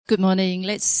Good morning.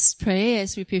 Let's pray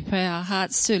as we prepare our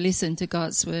hearts to listen to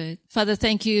God's word. Father,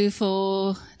 thank you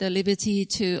for the liberty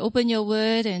to open your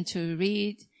word and to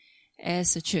read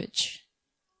as a church.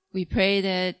 We pray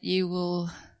that you will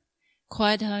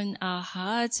quieten our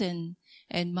hearts and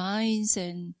minds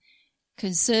and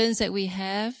concerns that we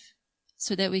have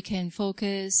so that we can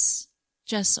focus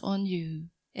just on you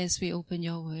as we open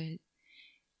your word.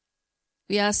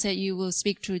 We ask that you will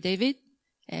speak through David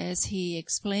as he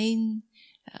explained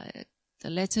the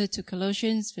letter to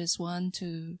Colossians,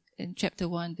 chapter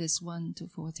 1, verse 1 to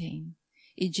 14.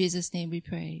 In Jesus' name we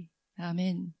pray.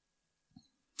 Amen.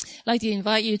 I'd like to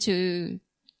invite you to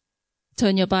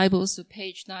turn your Bibles to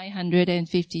page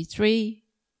 953.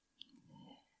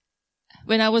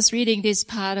 When I was reading this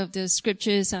part of the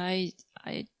scriptures, I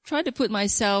tried to put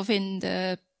myself in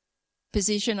the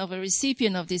position of a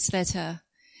recipient of this letter.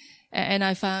 And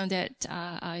I found that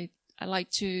I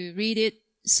like to read it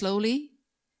slowly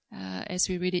as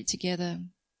we read it together.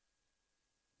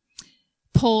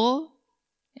 Paul,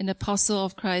 an apostle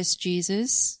of Christ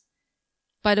Jesus,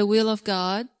 by the will of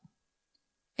God,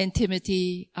 and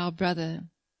Timothy, our brother,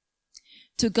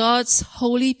 to God's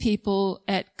holy people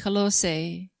at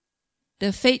Colossae,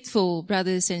 the faithful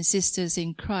brothers and sisters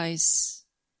in Christ,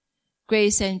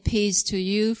 grace and peace to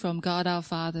you from God our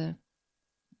Father.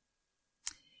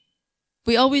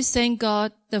 We always thank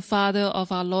God, the Father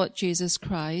of our Lord Jesus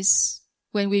Christ,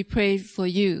 when we pray for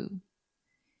you,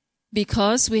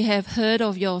 because we have heard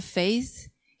of your faith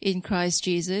in Christ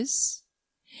Jesus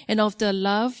and of the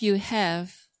love you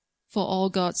have for all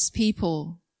God's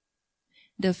people,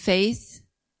 the faith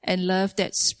and love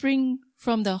that spring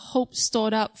from the hope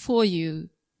stored up for you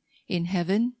in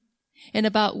heaven, and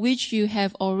about which you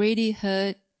have already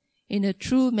heard in a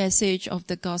true message of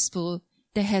the gospel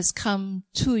that has come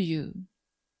to you.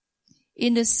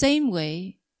 In the same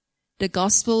way, the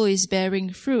gospel is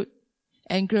bearing fruit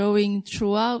and growing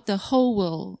throughout the whole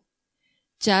world,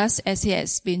 just as it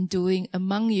has been doing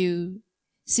among you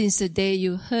since the day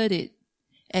you heard it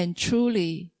and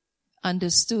truly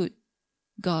understood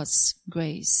God's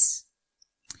grace.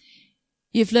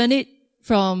 You've learned it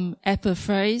from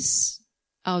Epaphras,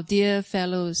 our dear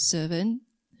fellow servant,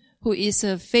 who is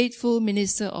a faithful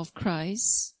minister of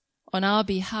Christ on our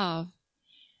behalf,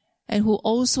 and who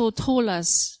also told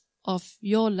us of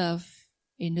your love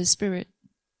in the Spirit.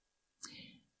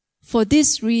 For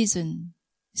this reason,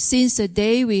 since the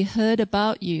day we heard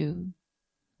about you,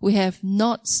 we have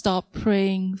not stopped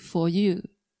praying for you.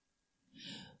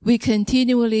 We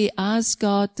continually ask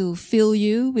God to fill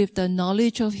you with the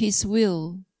knowledge of His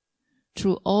will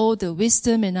through all the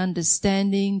wisdom and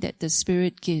understanding that the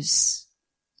Spirit gives,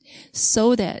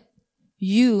 so that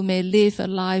you may live a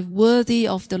life worthy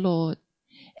of the Lord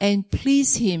and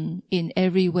please Him in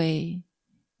every way,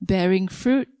 bearing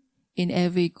fruit in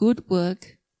every good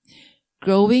work,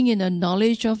 growing in the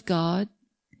knowledge of God,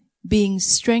 being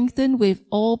strengthened with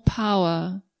all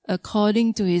power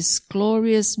according to His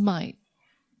glorious might,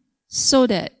 so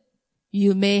that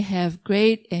you may have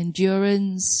great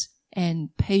endurance and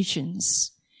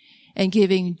patience, and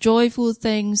giving joyful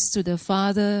thanks to the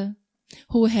Father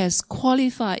who has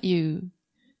qualified you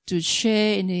to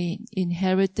share in the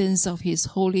inheritance of His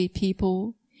holy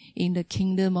people in the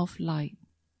kingdom of light.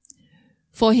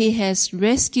 For He has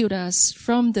rescued us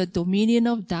from the dominion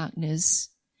of darkness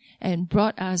and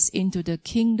brought us into the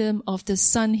kingdom of the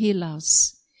Son He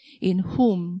loves, in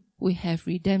whom we have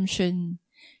redemption,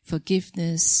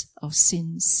 forgiveness of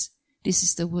sins. This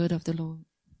is the word of the Lord.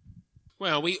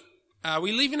 Well, we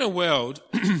live in a world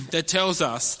that tells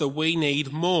us that we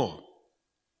need more.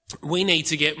 We need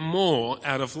to get more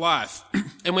out of life.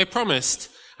 And we're promised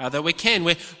that we can.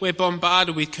 We're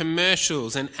bombarded with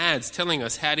commercials and ads telling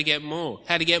us how to get more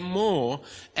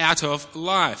out of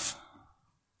life.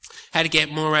 How to get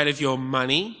more out of your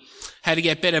money, how to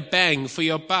get better bang for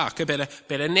your buck, a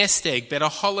better nest egg, better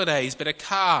holidays, better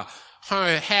car,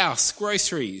 house,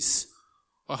 groceries,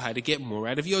 or how to get more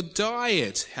out of your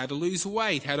diet, how to lose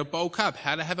weight, how to bulk up,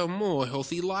 how to have a more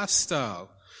healthy lifestyle.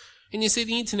 And you see,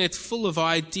 the internet's full of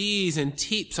ideas and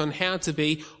tips on how to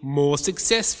be more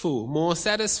successful, more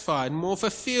satisfied, more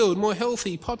fulfilled, more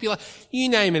healthy, popular. You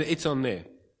name it, it's on there.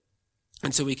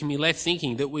 And so we can be left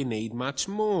thinking that we need much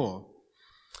more,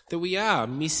 that we are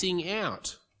missing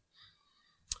out.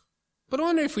 But I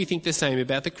wonder if we think the same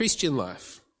about the Christian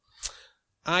life.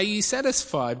 Are you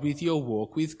satisfied with your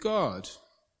walk with God?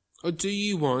 Or do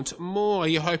you want more? Are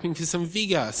you hoping for some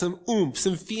vigour, some oomph,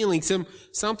 some feeling,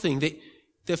 something that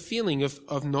the feeling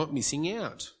of not missing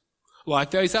out? Like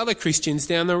those other Christians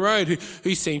down the road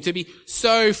who seem to be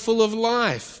so full of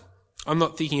life. I'm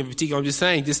not thinking of a particular, I'm just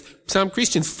saying just some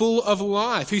Christians full of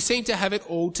life who seem to have it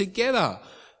all together.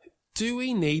 Do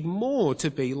we need more to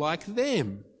be like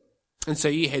them? And so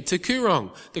you head to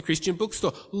Koorong, the Christian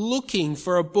bookstore, looking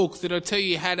for a book that'll tell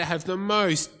you how to have the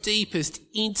most, deepest,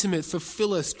 intimate,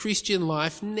 fulfillest Christian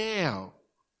life now.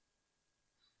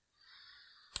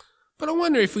 But I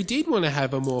wonder if we did want to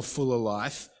have a more fuller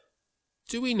life,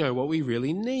 do we know what we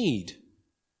really need?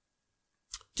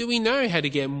 Do we know how to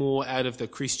get more out of the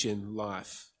Christian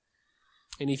life?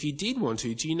 And if you did want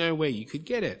to, do you know where you could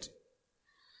get it?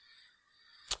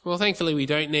 Well, thankfully we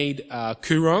don't need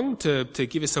Koorong to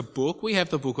give us a book. We have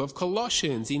the book of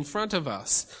Colossians in front of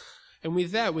us. And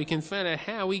with that we can find out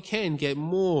how we can get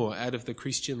more out of the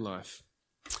Christian life.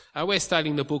 We're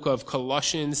starting the book of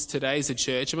Colossians today as a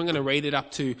church, and we're going to read it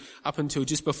up until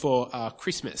just before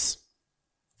Christmas.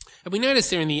 And we notice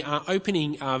there in the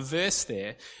opening verse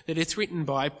there that it's written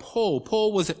by Paul.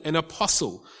 Paul was an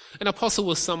apostle. An apostle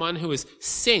was someone who was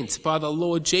sent by the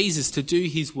Lord Jesus to do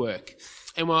his work.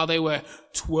 And while there were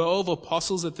 12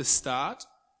 apostles at the start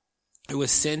who were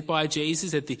sent by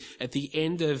Jesus at the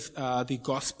end of the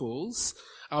Gospels,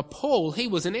 Paul, he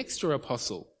was an extra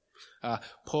apostle.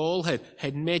 Paul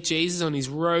had met Jesus on his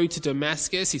road to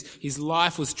Damascus. His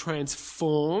life was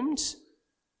transformed.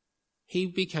 He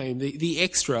became the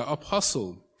extra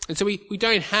apostle. And so we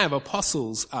don't have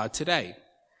apostles today.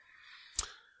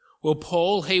 Well,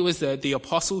 Paul, he was the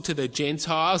apostle to the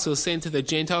Gentiles, or sent to the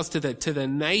Gentiles, to the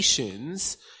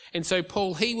nations. And so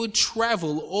Paul, he would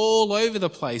travel all over the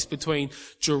place between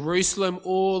Jerusalem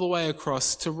all the way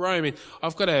across to Rome. And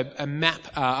I've got a map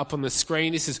up on the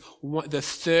screen. This is the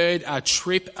third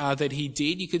trip that he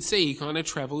did. You could see he kind of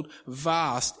traveled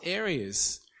vast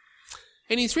areas.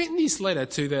 And he's written this letter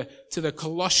to the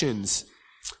Colossians.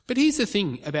 But here's the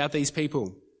thing about these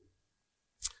people.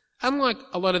 Unlike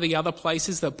a lot of the other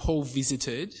places that Paul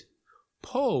visited,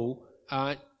 Paul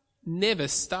never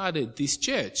started this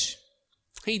church.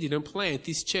 He didn't plant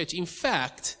this church. In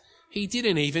fact, he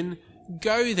didn't even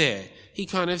go there. He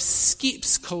kind of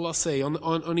skips Colossae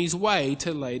on his way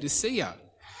to Laodicea.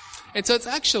 And so it's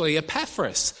actually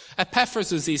Epaphras.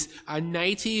 Epaphras was a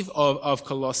native of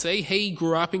Colossae. He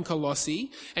grew up in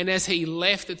Colossae, and as he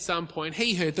left at some point,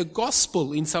 he heard the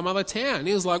gospel in some other town.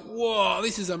 He was like, whoa,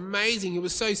 this is amazing. He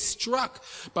was so struck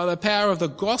by the power of the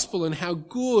gospel and how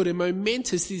good and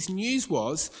momentous this news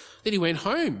was that he went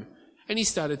home. And he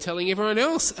started telling everyone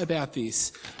else about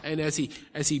this. And as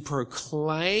he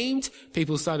proclaimed,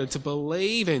 people started to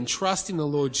believe and trust in the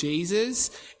Lord Jesus,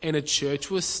 and a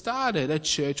church was started. A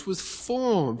church was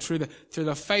formed through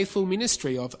the faithful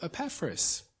ministry of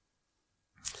Epaphras.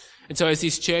 And so as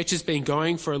this church has been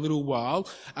going for a little while,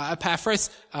 Epaphras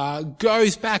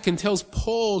goes back and tells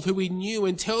Paul, who he knew,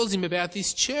 and tells him about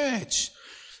this church.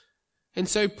 And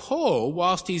so Paul,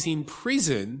 whilst he's in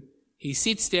prison, he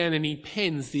sits down and he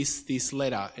pens this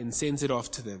letter and sends it off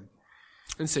to them.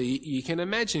 And so you can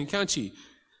imagine, can't you?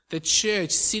 The church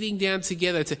sitting down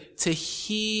together to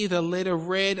hear the letter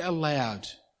read aloud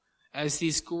as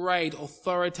this great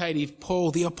authoritative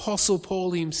Paul, the Apostle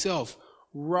Paul himself,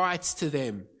 writes to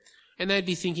them. And they'd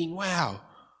be thinking, wow,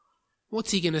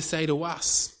 what's he going to say to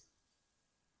us?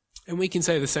 And we can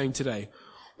say the same today.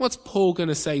 What's Paul going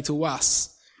to say to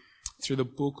us through the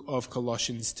book of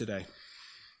Colossians today?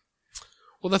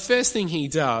 Well, the first thing he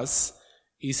does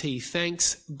is he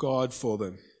thanks God for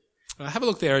them. Have a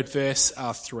look there at verse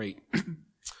 3.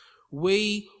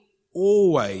 We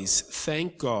always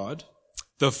thank God,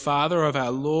 the Father of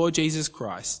our Lord Jesus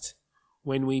Christ,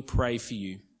 when we pray for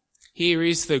you. Here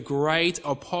is the great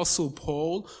Apostle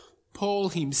Paul. Paul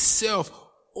himself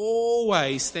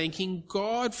always thanking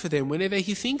God for them whenever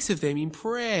he thinks of them in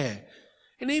prayer.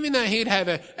 And even though he'd have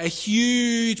a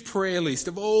huge prayer list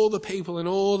of all the people and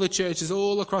all the churches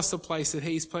all across the place that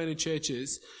he's planted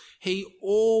churches, he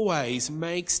always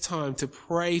makes time to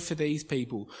pray for these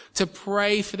people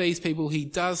he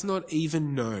does not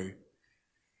even know.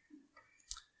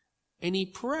 And he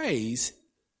prays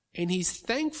and he's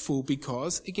thankful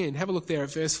because, again, have a look there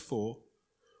at verse 4,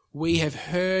 we have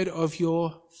heard of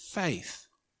your faith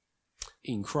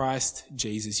in Christ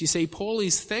Jesus. You see, Paul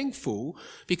is thankful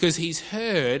because he's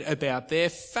heard about their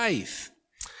faith.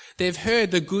 They've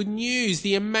heard the good news,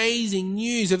 the amazing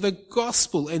news of the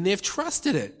gospel, and they've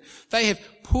trusted it. They have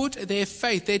put their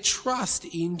faith, their trust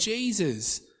in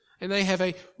Jesus. And they have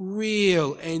a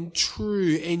real and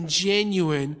true and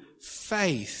genuine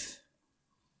faith.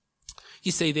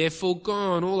 You see, they've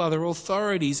foregone all other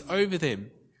authorities over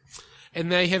them.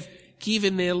 And they have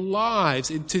given their lives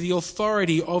to the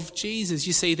authority of Jesus.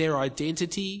 You see, their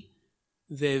identity,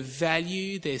 their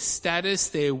value, their status,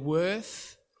 their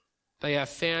worth, They are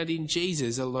found in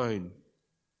Jesus alone.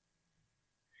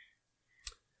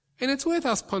 And it's worth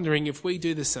us pondering if we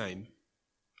do the same.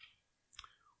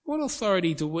 What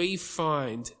authority do we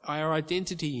find our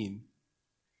identity in?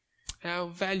 Our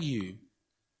value,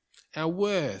 our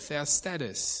worth, our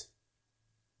status?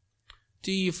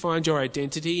 Do you find your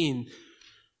identity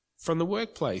from the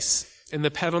workplace and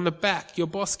the pat on the back your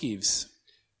boss gives?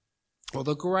 Or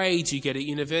the grades you get at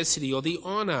university, or the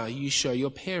honour you show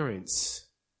your parents?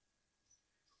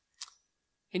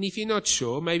 And if you're not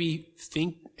sure, maybe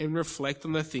think and reflect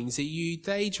on the things that you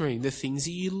daydream, the things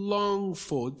that you long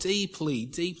for, deeply,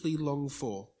 deeply long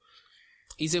for.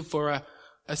 Is it for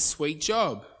a sweet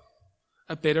job,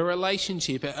 a better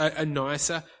relationship, a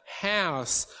nicer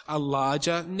house, a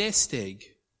larger nest egg?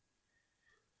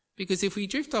 Because if we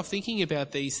drift off thinking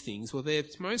about these things, well, they're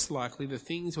most likely the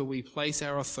things where we place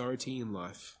our authority in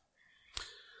life.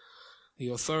 The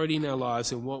authority in our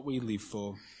lives and what we live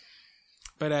for.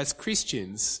 But as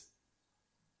Christians,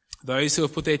 those who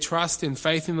have put their trust and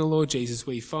faith in the Lord Jesus,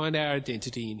 we find our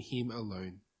identity in him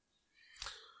alone.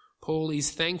 Paul is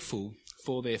thankful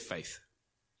for their faith.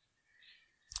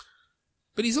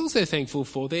 But he's also thankful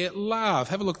for their love.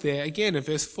 Have a look there again at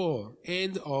verse 4.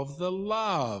 And of the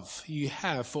love you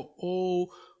have for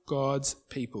all God's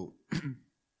people.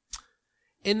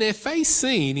 And their faith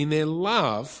seen in their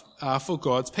love for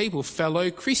God's people, fellow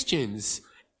Christians.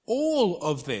 All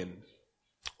of them.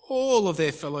 All of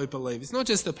their fellow believers, not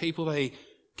just the people they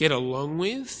get along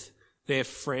with, their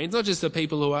friends, not just the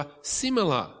people who are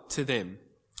similar to them,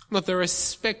 not the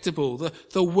respectable,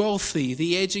 the wealthy,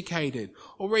 the educated,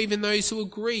 or even those who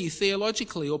agree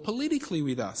theologically or politically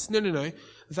with us. No.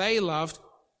 They loved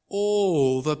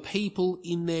all the people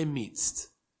in their midst.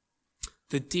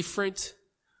 The different,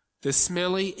 the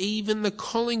smelly, even the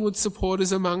Collingwood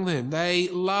supporters among them. They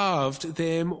loved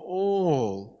them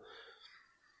all.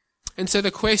 And so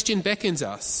the question beckons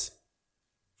us,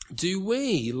 do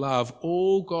we love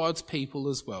all God's people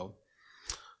as well?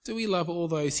 Do we love all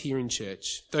those here in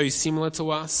church, those similar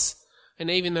to us,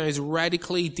 and even those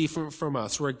radically different from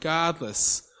us,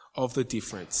 regardless of the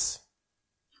difference?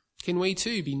 Can we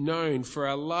too be known for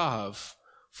our love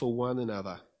for one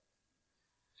another?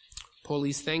 Paul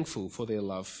is thankful for their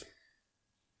love.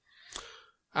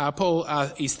 Paul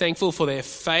is thankful for their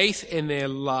faith and their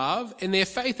love. And their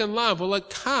faith and love, well, it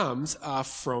comes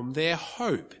from their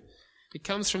hope. It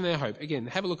comes from their hope. Again,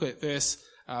 have a look at verse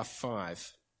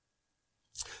 5.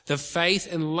 The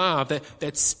faith and love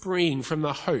that spring from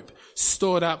the hope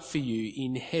stored up for you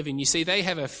in heaven. You see, they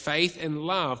have a faith and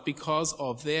love because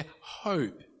of their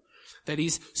hope that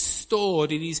is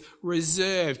stored, it is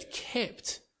reserved,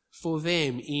 kept for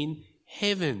them in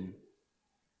heaven.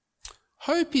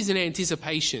 Hope is an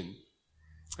anticipation,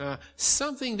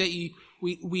 something that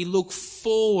we look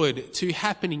forward to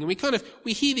happening. And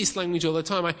we hear this language all the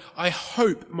time. I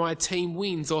hope my team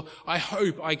wins, or I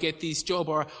hope I get this job,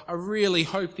 or I really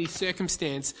hope this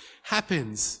circumstance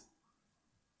happens.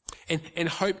 And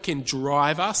hope can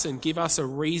drive us and give us a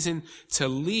reason to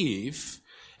live.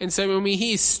 And so when we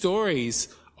hear stories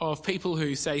of people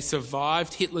who, say,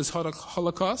 survived Hitler's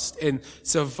Holocaust and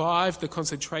survived the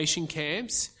concentration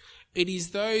camps, it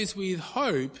is those with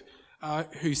hope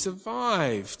who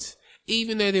survived.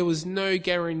 Even though there was no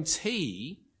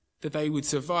guarantee that they would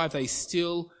survive, they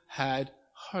still had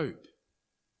hope.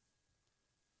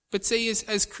 But see,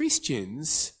 as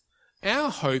Christians,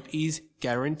 our hope is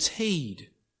guaranteed.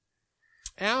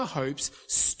 Our hope's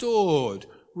stored,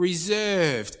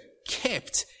 reserved,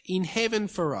 kept in heaven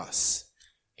for us.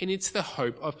 And it's the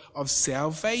hope of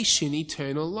salvation,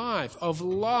 eternal life, of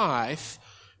life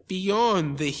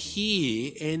beyond the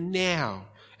here and now.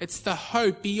 It's the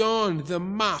hope beyond the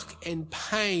muck and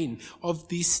pain of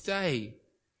this day.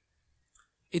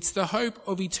 It's the hope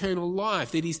of eternal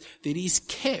life that is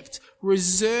kept,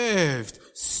 reserved,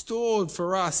 stored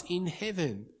for us in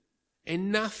heaven.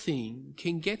 And nothing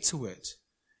can get to it.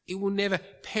 It will never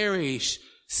perish,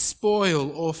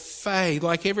 spoil, or fade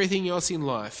like everything else in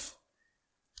life.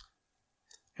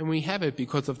 And we have it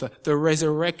because of the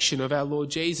resurrection of our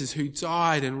Lord Jesus, who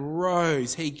died and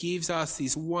rose. He gives us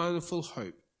this wonderful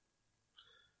hope.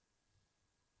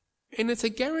 And it's a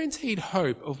guaranteed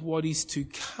hope of what is to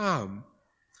come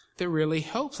that really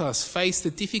helps us face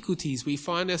the difficulties we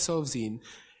find ourselves in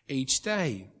each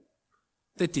day.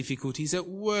 The difficulties at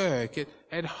work,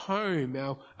 at home,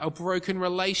 our broken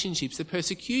relationships, the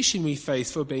persecution we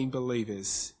face for being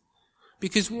believers.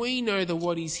 Because we know that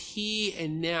what is here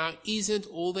and now isn't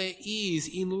all there is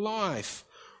in life.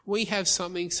 We have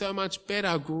something so much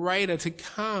better, greater to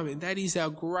come, and that is our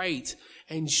great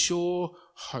and sure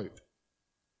hope.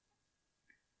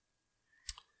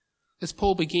 As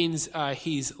Paul begins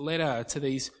his letter to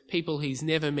these people he's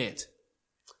never met,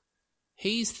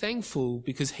 he's thankful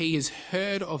because he has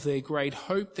heard of their great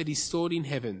hope that is stored in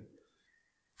heaven,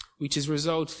 which has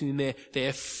resulted in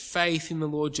their faith in the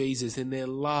Lord Jesus and their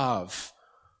love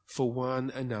for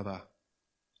one another.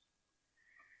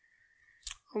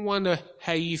 I wonder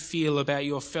how you feel about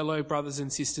your fellow brothers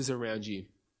and sisters around you.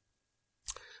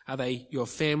 Are they your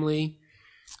family,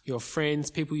 your friends,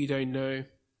 people you don't know?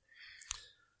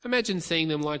 Imagine seeing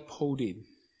them like Paul did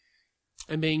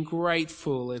and being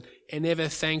grateful and ever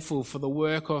thankful for the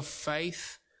work of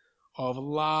faith, of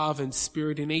love and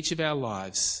spirit in each of our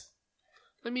lives.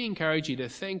 Let me encourage you to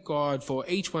thank God for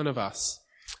each one of us,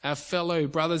 our fellow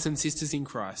brothers and sisters in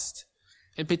Christ,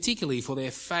 and particularly for their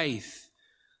faith,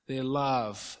 their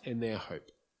love and their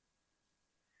hope.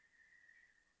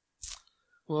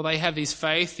 Well, they have this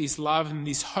faith, this love and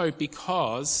this hope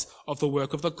because of the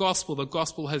work of the gospel. The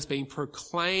gospel has been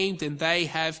proclaimed and they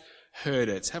have heard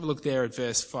it. Have a look there at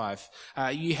verse 5.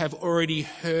 You have already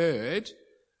heard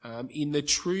in the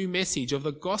true message of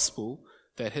the gospel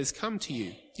that has come to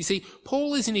you. You see,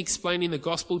 Paul isn't explaining the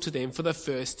gospel to them for the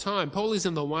first time. Paul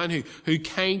isn't the one who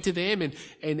came to them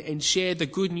and shared the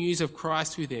good news of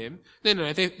Christ with them.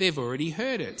 No, they've already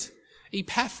heard it.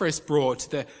 Epaphras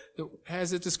brought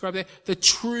how's it described there? The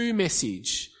true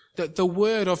message, the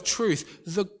word of truth,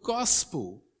 the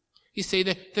gospel. You see,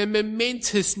 the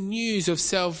momentous news of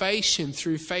salvation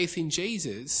through faith in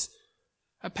Jesus.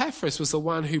 Epaphras was the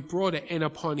one who brought it, and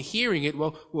upon hearing it,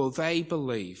 well, they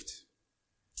believed.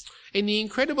 And the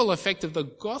incredible effect of the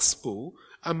gospel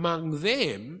among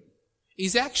them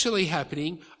is actually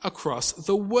happening across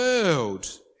the world.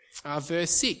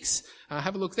 Verse 6,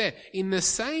 have a look there. In the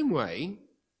same way,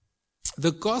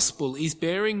 the gospel is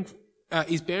bearing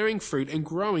fruit and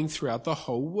growing throughout the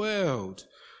whole world,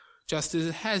 just as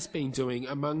it has been doing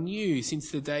among you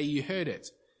since the day you heard it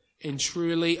and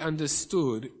truly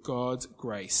understood God's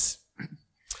grace.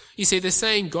 You see, the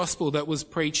same gospel that was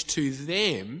preached to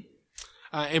them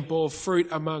and bore fruit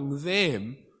among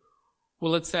them,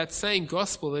 well, it's that same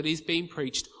gospel that is being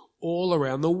preached all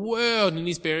around the world and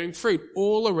is bearing fruit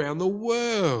all around the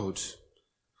world.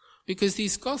 Because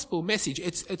this gospel message,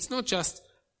 it's not just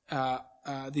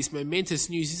this momentous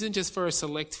news, isn't just for a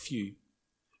select few.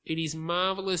 It is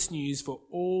marvelous news for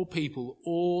all people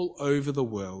all over the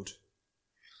world.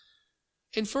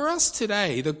 And for us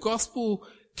today, the gospel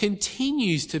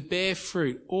continues to bear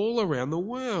fruit all around the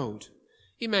world.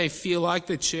 It may feel like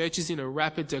the church is in a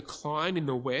rapid decline in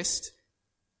the West,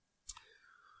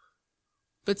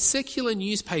 but secular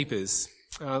newspapers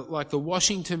like the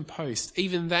Washington Post,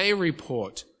 even they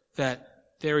report that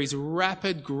there is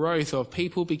rapid growth of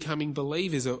people becoming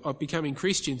believers, of becoming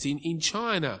Christians in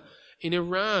China, in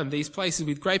Iran, these places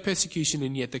with great persecution,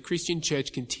 and yet the Christian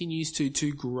church continues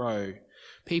to grow.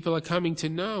 People are coming to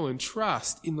know and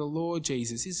trust in the Lord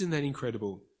Jesus. Isn't that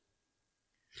incredible?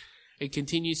 It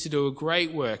continues to do a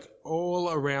great work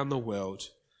all around the world,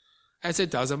 as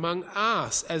it does among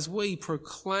us, as we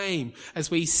proclaim, as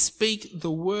we speak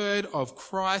the word of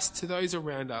Christ to those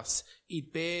around us.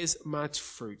 It bears much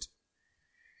fruit.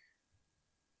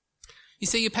 You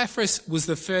see, Epaphras was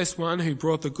the first one who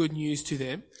brought the good news to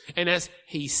them, and as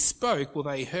he spoke, well,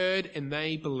 they heard and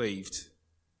they believed.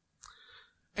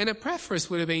 And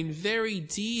Epaphras would have been very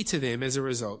dear to them as a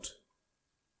result.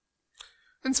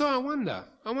 And so I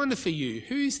wonder for you,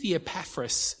 who's the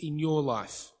Epaphras in your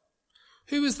life?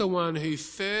 Who was the one who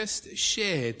first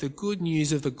shared the good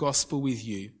news of the gospel with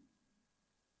you?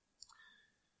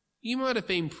 You might have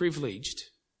been privileged.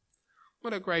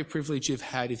 What a great privilege you've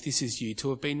had, if this is you, to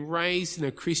have been raised in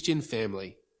a Christian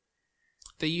family,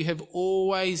 that you have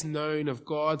always known of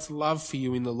God's love for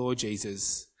you in the Lord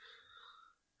Jesus.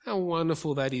 How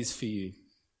wonderful that is for you.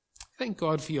 Thank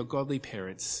God for your godly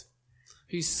parents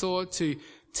who sought to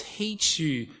teach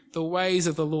you the ways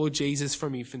of the Lord Jesus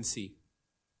from infancy.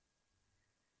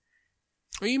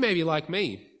 Or you may be like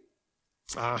me,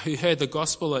 who heard the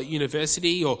gospel at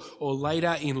university or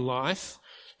later in life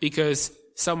because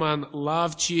someone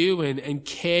loved you and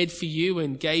cared for you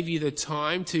and gave you the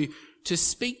time to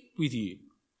speak with you,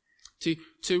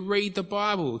 to read the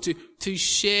Bible, to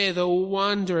share the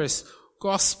wondrous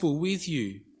gospel with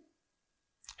you,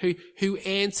 who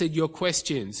answered your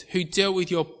questions, who dealt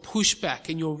with your pushback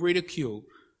and your ridicule,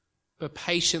 but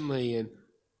patiently and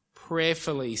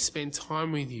prayerfully spent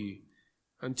time with you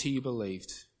until you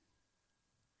believed.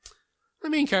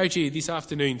 Let me encourage you this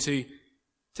afternoon to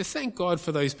thank God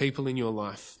for those people in your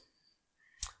life.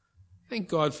 Thank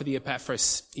God for the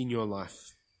Epaphras in your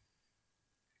life.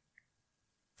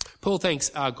 Paul thanks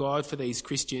our God for these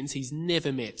Christians he's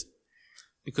never met,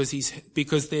 because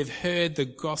they've heard the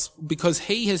gospel, because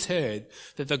he has heard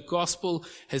that the gospel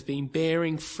has been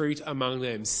bearing fruit among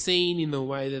them, seen in the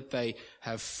way that they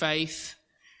have faith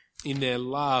in their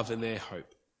love and their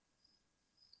hope.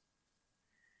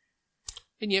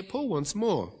 And yet Paul wants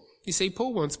more. You see,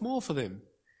 Paul wants more for them.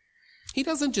 He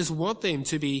doesn't just want them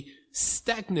to be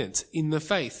stagnant in the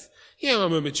faith. Yeah,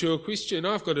 I'm a mature Christian.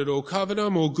 I've got it all covered.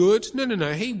 I'm all good.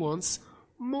 No. He wants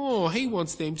more. He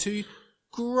wants them to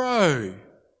grow.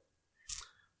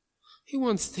 He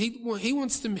wants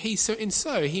them.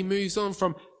 He moves on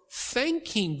from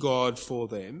thanking God for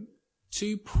them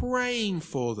to praying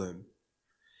for them.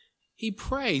 He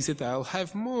prays that they'll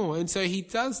have more, and so he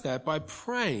does that by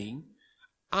praying,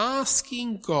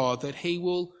 asking God that he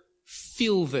will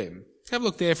fill them. Have a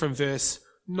look there from verse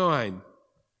 9.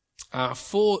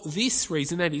 For this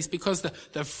reason, that is, because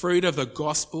the fruit of the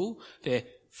gospel, their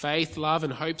faith, love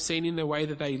and hope seen in the way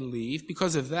that they live,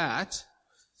 because of that,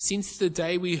 since the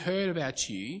day we heard about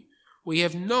you, we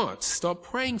have not stopped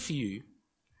praying for you.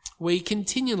 We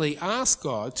continually ask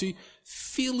God to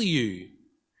fill you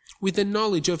with the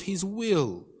knowledge of his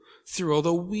will through all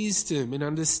the wisdom and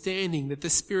understanding that the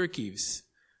Spirit gives,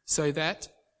 so that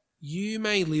you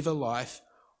may live a life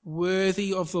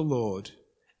worthy of the Lord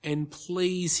and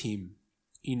please him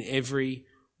in every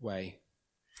way.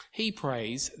 He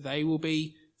prays they will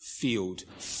be filled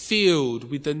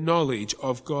with the knowledge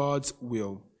of God's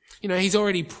will. You know, he's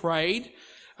already prayed.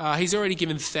 He's already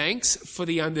given thanks for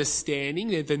the understanding,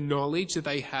 the knowledge that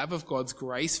they have of God's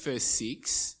grace, verse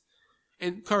 6.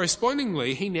 And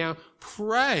correspondingly, he now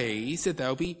prays that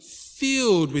they'll be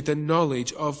filled with the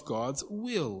knowledge of God's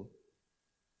will.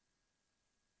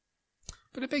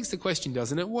 But it begs the question,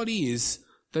 doesn't it? What is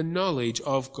the knowledge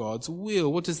of God's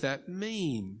will? What does that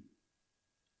mean?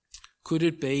 Could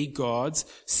it be God's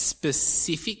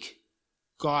specific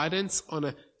guidance on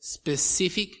a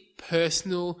specific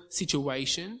personal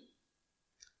situation?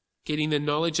 Getting the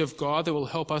knowledge of God that will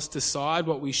help us decide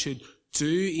what we should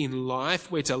do in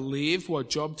life, where to live, what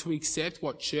job to accept,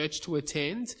 what church to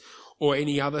attend, or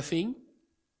any other thing?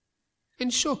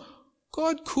 And sure,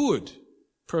 God could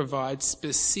provide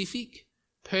specific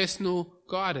personal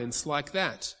guidance like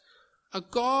that. A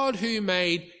God who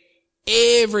made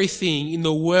everything in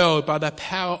the world by the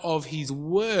power of his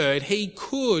word, he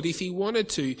could, if he wanted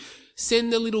to,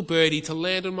 send a little birdie to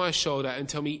land on my shoulder and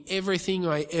tell me everything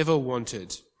I ever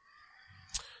wanted.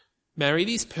 Marry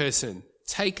this person,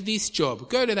 take this job,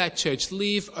 go to that church,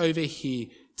 live over here,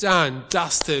 done,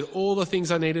 dusted, all the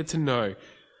things I needed to know.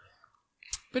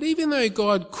 But even though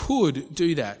God could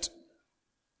do that,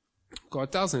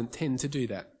 God doesn't tend to do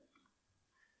that.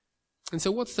 And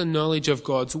so what's the knowledge of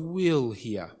God's will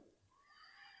here?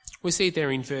 We see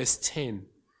there in verse 10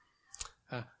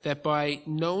 that by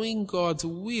knowing God's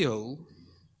will,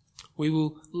 we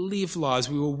will live lives,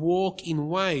 we will walk in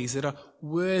ways that are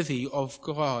worthy of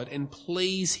God and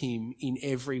please him in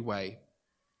every way.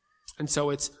 And so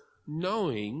it's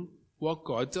knowing what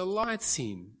God delights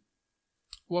in,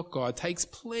 what God takes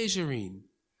pleasure in.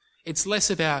 It's less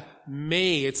about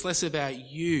me, it's less about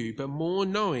you, but more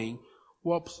knowing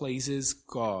what pleases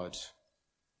God.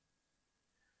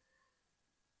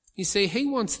 You see, he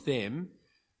wants them,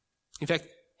 in fact,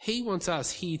 he wants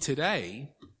us here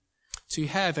today to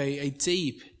have a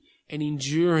deep and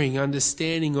enduring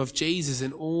understanding of Jesus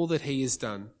and all that he has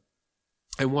done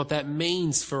and what that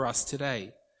means for us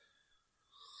today.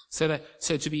 So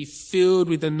to be filled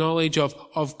with the knowledge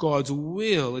of God's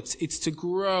will, it's to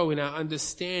grow in our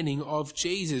understanding of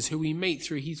Jesus, who we meet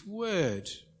through his word.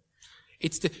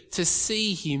 It's to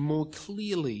see him more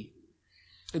clearly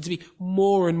and to be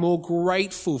more and more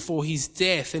grateful for his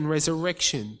death and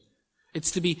resurrection.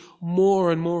 It's to be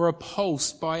more and more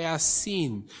repulsed by our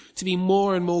sin, to be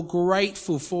more and more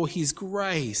grateful for his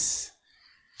grace,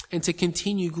 and to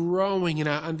continue growing in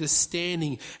our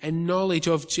understanding and knowledge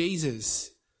of Jesus.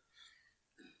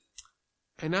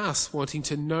 And us wanting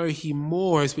to know him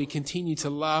more as we continue to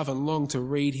love and long to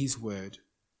read his word.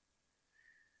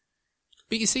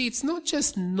 But you see, it's not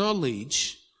just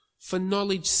knowledge for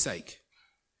knowledge's sake.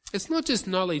 It's not just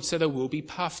knowledge so that we'll be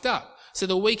puffed up, so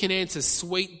that we can answer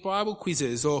sweet Bible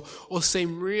quizzes or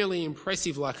seem really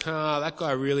impressive, like, that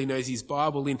guy really knows his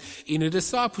Bible in a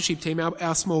discipleship team,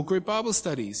 our small group Bible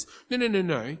studies.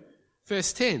 No.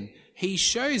 Verse 10, he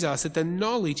shows us that the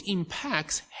knowledge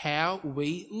impacts how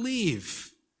we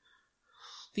live.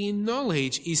 The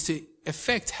knowledge is to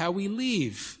affect how we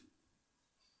live.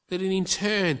 That it in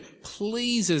turn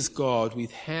pleases God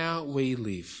with how we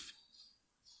live.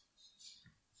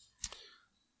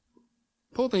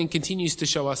 Paul then continues to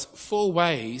show us 4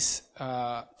 ways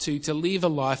to live a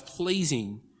life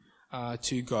pleasing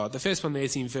to God. The first one there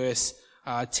is in verse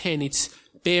 10. It's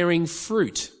bearing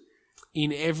fruit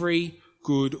in every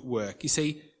good work. You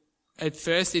see, at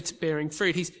first it's bearing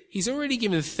fruit. He's already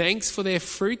given thanks for their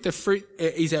fruit. The fruit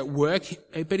is at work,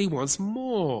 but he wants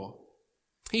more.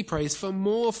 He prays for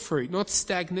more fruit, not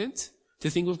stagnant, to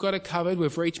think we've got it covered,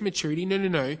 we've reached maturity.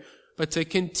 No. But to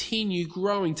continue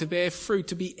growing, to bear fruit,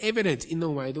 to be evident in the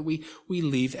way that we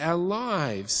live our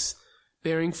lives.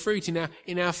 Bearing fruit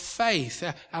in our faith,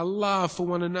 our love for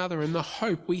one another, and the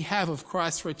hope we have of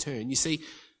Christ's return. You see,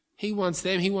 he wants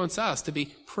us to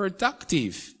be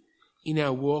productive in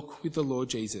our walk with the Lord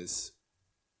Jesus.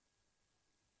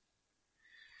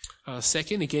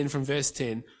 Second, again from verse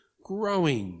 10,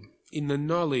 growing in the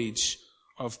knowledge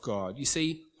of God. You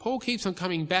see, Paul keeps on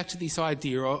coming back to this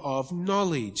idea of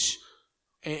knowledge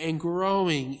and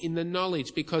growing in the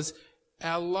knowledge, because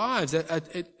our lives,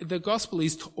 the gospel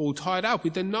is all tied up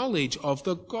with the knowledge of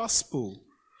the gospel.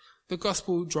 The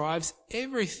gospel drives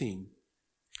everything.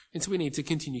 And so we need to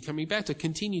continue coming back, to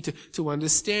continue to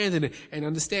understand and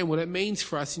understand what it means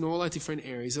for us in all our different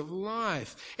areas of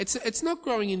life. It's not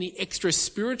growing in the extra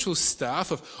spiritual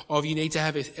stuff of you need to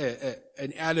have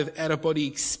an out of body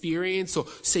experience or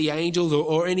see angels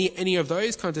or any of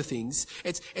those kinds of things.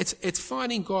 It's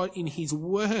finding God in His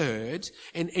Word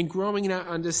and growing in our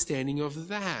understanding of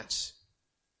that.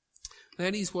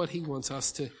 That is what He wants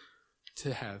us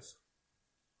to have,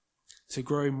 to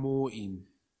grow more in.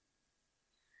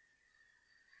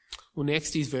 Well,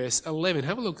 next is verse 11.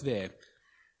 Have a look there.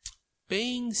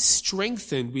 Being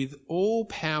strengthened with all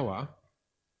power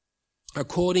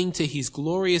according to His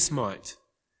glorious might,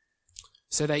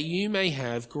 so that you may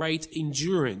have great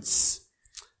endurance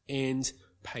and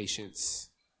patience.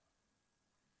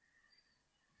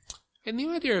 And the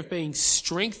idea of being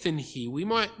strengthened here, we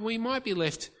might be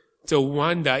left to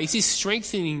wonder, is this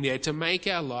strengthening there to make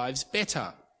our lives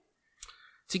better?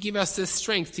 To give us the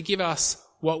strength, to give us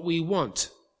what we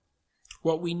want,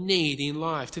 what we need in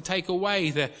life, to take away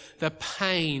the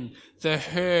pain, the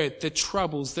hurt, the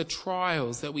troubles, the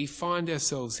trials that we find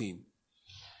ourselves in?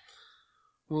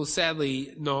 Well,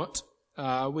 sadly not.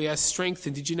 We are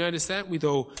strengthened, did you notice that? With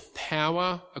all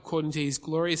power according to His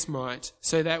glorious might,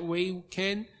 so that we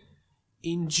can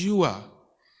endure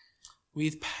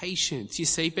with patience. You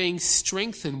see, being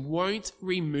strengthened won't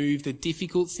remove the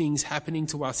difficult things happening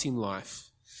to us in life.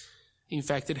 In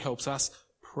fact, it helps us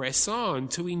press on,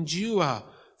 to endure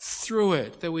through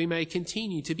it, that we may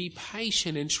continue to be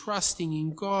patient and trusting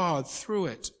in God through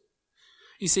it.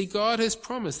 You see, God has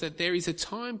promised that there is a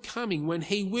time coming when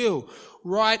He will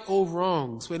right all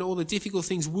wrongs, when all the difficult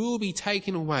things will be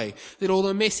taken away, that all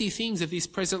the messy things of this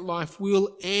present life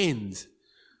will end.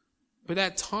 But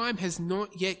that time has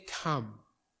not yet come.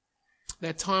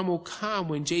 That time will come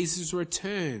when Jesus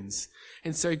returns.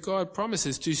 And so God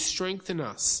promises to strengthen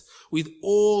us with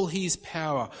all His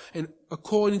power and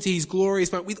according to His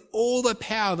glorious might, with all the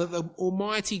power that the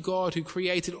Almighty God who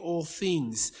created all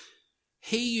things,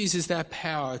 He uses that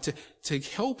power to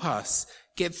help us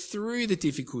get through the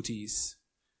difficulties,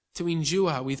 to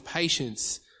endure with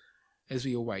patience as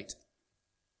we await.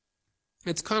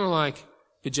 It's kind of like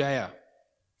Vijaya.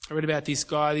 I read about this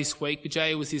guy this week.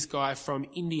 Vijaya was this guy from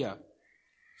India.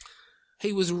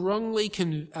 He was wrongly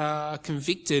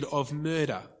convicted of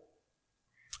murder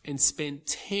and spent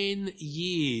 10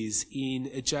 years in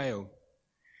a jail.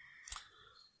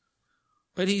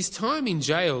 But his time in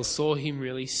jail saw him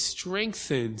really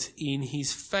strengthened in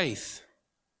his faith.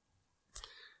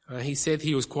 He said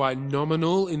he was quite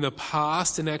nominal in the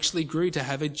past and actually grew to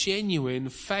have a genuine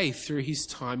faith through his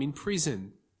time in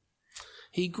prison.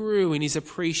 He grew in his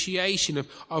appreciation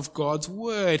of God's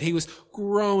word. He was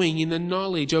growing in the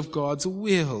knowledge of God's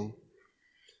will.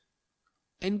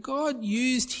 And God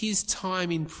used his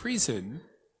time in prison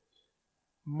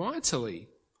mightily.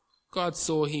 God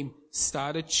saw him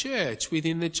start a church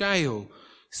within the jail,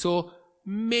 saw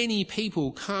many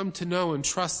people come to know and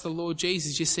trust the Lord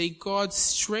Jesus. You see, God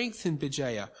strengthened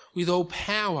Vijaya with all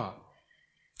power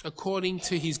according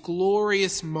to His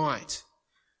glorious might,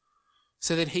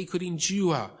 so that he could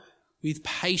endure with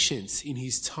patience in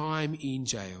his time in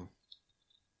jail.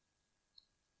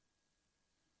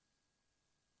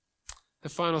 The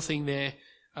final thing there,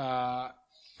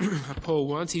 Paul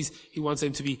wants, he wants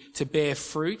them to bear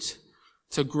fruit,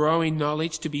 to grow in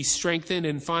knowledge, to be strengthened,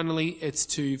 and finally it's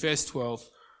to verse 12,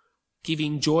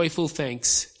 giving joyful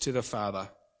thanks to the Father.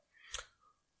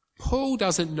 Paul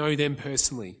doesn't know them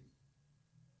personally,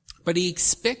 but he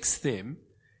expects them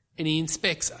and he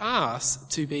expects us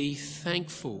to be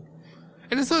thankful.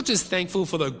 And it's not just thankful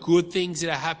for the good things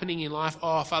that are happening in life.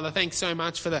 Oh, Father, thanks so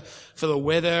much for the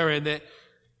weather and that.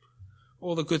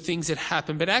 all the good things that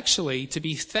happen, but actually to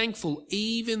be thankful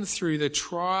even through the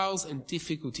trials and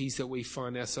difficulties that we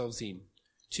find ourselves in,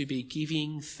 to be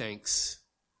giving thanks.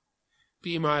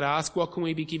 But you might ask, what can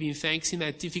we be giving thanks in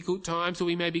that difficult times that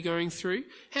we may be going through?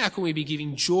 How can we be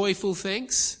giving joyful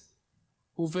thanks?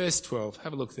 Well, verse 12,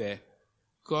 have a look there.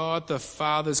 God the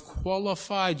Father's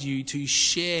qualified you to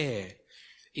share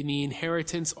in the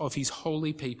inheritance of his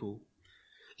holy people,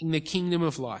 in the kingdom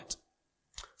of light.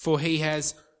 For he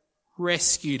has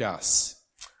rescued us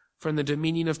from the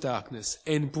dominion of darkness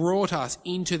and brought us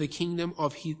into the kingdom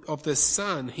of the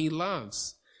Son he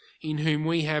loves, in whom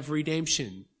we have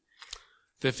redemption,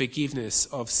 the forgiveness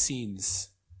of sins.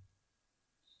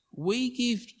 We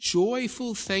give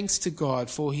joyful thanks to God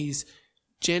for his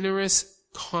generous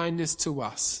kindness to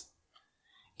us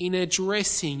in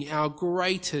addressing our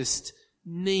greatest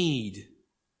need.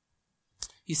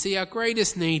 You see, our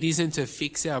greatest need isn't to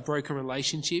fix our broken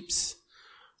relationships,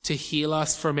 to heal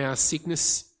us from our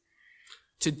sickness,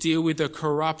 to deal with the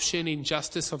corruption,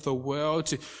 injustice of the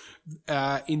world,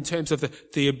 in terms of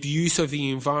the abuse of the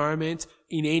environment,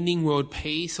 in ending world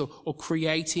peace or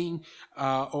creating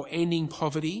or ending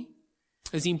poverty.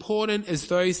 As important as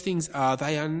those things are,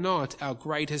 they are not our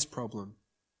greatest problem.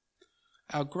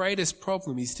 Our greatest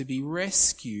problem is to be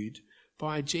rescued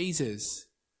by Jesus,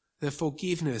 the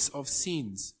forgiveness of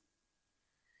sins.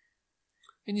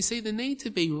 And you see, the need to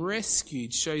be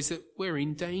rescued shows that we're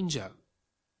in danger.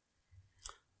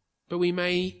 But we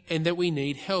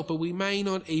need help, but we may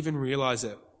not even realize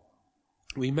it.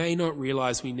 We may not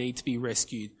realize we need to be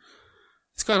rescued.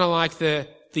 It's kind of like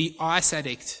the ice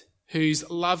addict who's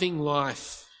loving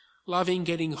life, loving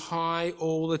getting high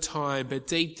all the time, but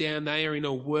deep down they are in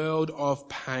a world of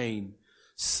pain,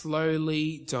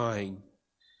 slowly dying,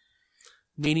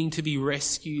 needing to be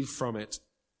rescued from it.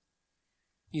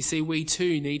 You see, we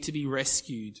too need to be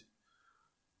rescued.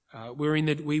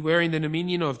 We were in the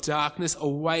dominion of darkness,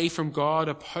 away from God,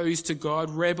 opposed to God,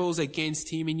 rebels against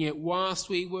him, and yet whilst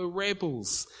we were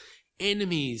rebels,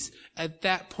 enemies, at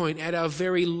that point, at our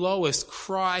very lowest,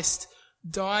 Christ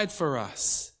died for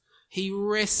us. He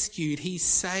rescued, he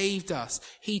saved us,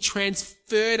 he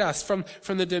transferred us from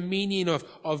the dominion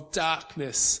of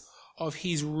darkness, of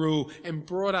his rule, and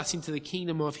brought us into the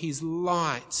kingdom of his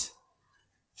light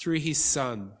through his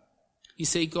Son. You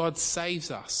see, God saves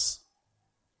us.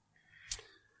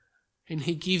 And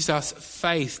he gives us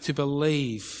faith to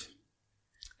believe.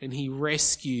 And he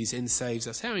rescues and saves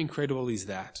us. How incredible is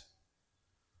that?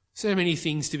 So many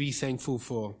things to be thankful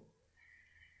for.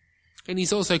 And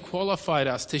he's also qualified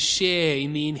us to share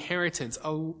in the inheritance,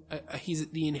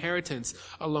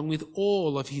 along with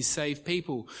all of his saved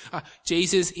people.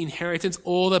 Jesus' inheritance,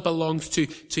 all that belongs to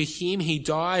him, he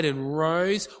died and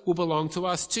rose, will belong to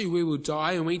us too. We will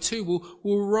die and we too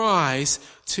will rise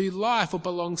to life. What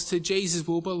belongs to Jesus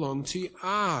will belong to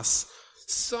us.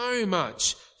 So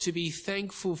much to be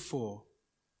thankful for.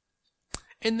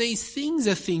 And these things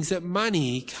are things that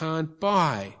money can't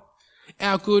buy.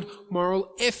 Our good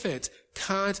moral effort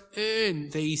can't earn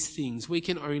these things. We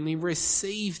can only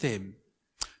receive them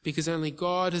because only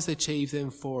God has achieved them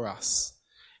for us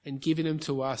and given them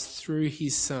to us through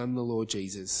his Son, the Lord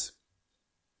Jesus.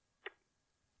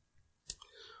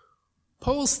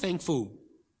 Paul's thankful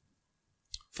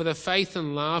for the faith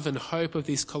and love and hope of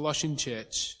this Colossian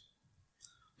church.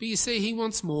 But you see, he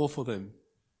wants more for them.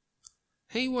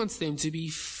 He wants them to be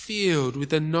filled with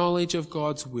the knowledge of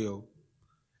God's will,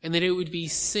 and that it would be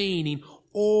seen in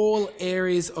all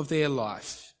areas of their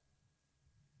life.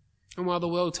 And while the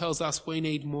world tells us we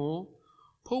need more,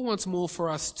 Paul wants more for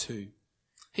us too.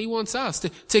 He wants us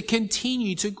to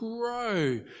continue to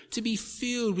grow, to be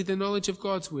filled with the knowledge of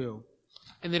God's will,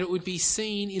 and that it would be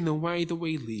seen in the way that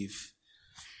we live.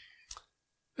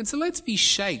 And so let's be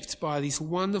shaped by this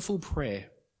wonderful prayer.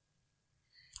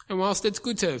 And whilst it's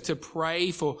good to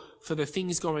pray for the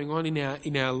things going on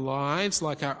in our lives,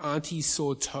 like our auntie's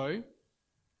sore toe,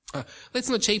 let's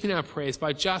not cheapen our prayers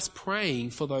by just praying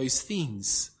for those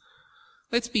things.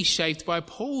 Let's be shaped by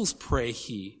Paul's prayer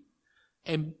here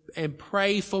and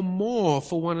pray for more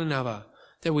for one another,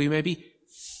 that we may be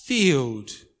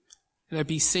filled and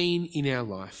be seen in our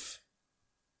life.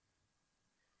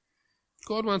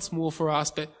 God wants more for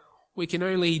us, but we can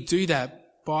only do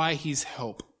that by his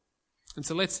help. And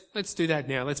so let's do that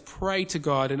now. Let's pray to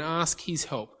God and ask his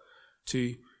help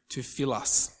to fill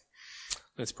us.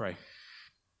 Let's pray.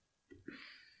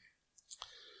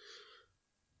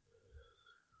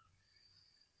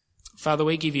 Father,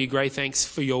 we give you great thanks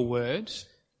for your word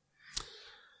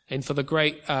and for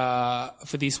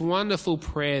for this wonderful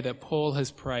prayer that Paul has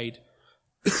prayed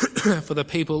for the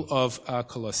people of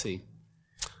Colossae.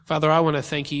 Father, I want to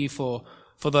thank you for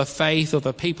for the faith of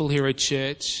the people here at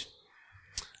church,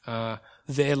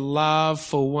 their love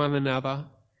for one another,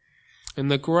 and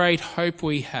the great hope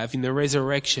we have in the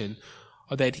resurrection,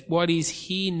 or that what is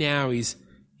here now is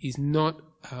not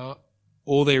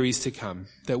all there is to come,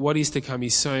 that what is to come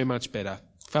is so much better.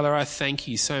 Father, I thank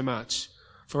you so much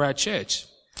for our church,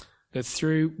 that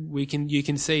through you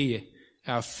can see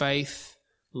our faith,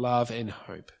 love and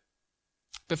hope.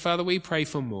 But Father, we pray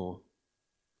for more.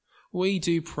 We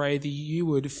do pray that you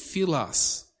would fill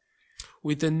us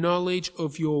with the knowledge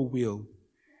of your will,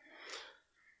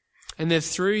 and that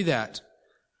through that,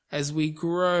 as we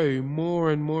grow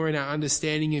more and more in our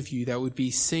understanding of you, that would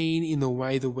be seen in the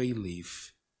way that we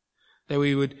live, that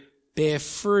we would bear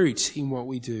fruit in what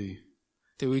we do,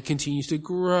 that we continue to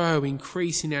grow,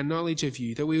 increase in our knowledge of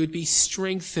you, that we would be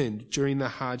strengthened during the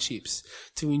hardships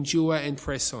to endure and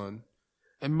press on,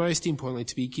 and most importantly,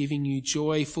 to be giving you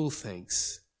joyful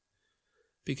thanks.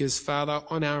 Because, Father,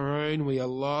 on our own we are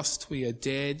lost, we are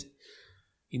dead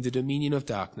in the dominion of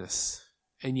darkness,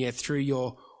 and yet through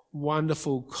your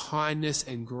wonderful kindness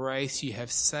and grace you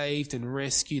have saved and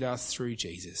rescued us through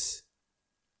Jesus.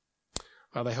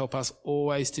 Father, help us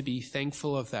always to be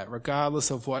thankful of that, regardless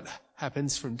of what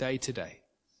happens from day to day.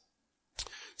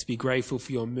 To be grateful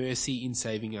for your mercy in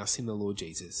saving us in the Lord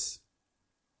Jesus.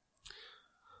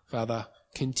 Father,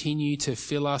 continue to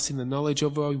fill us in the knowledge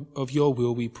of your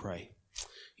will, we pray.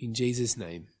 In Jesus'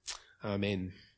 name, amen.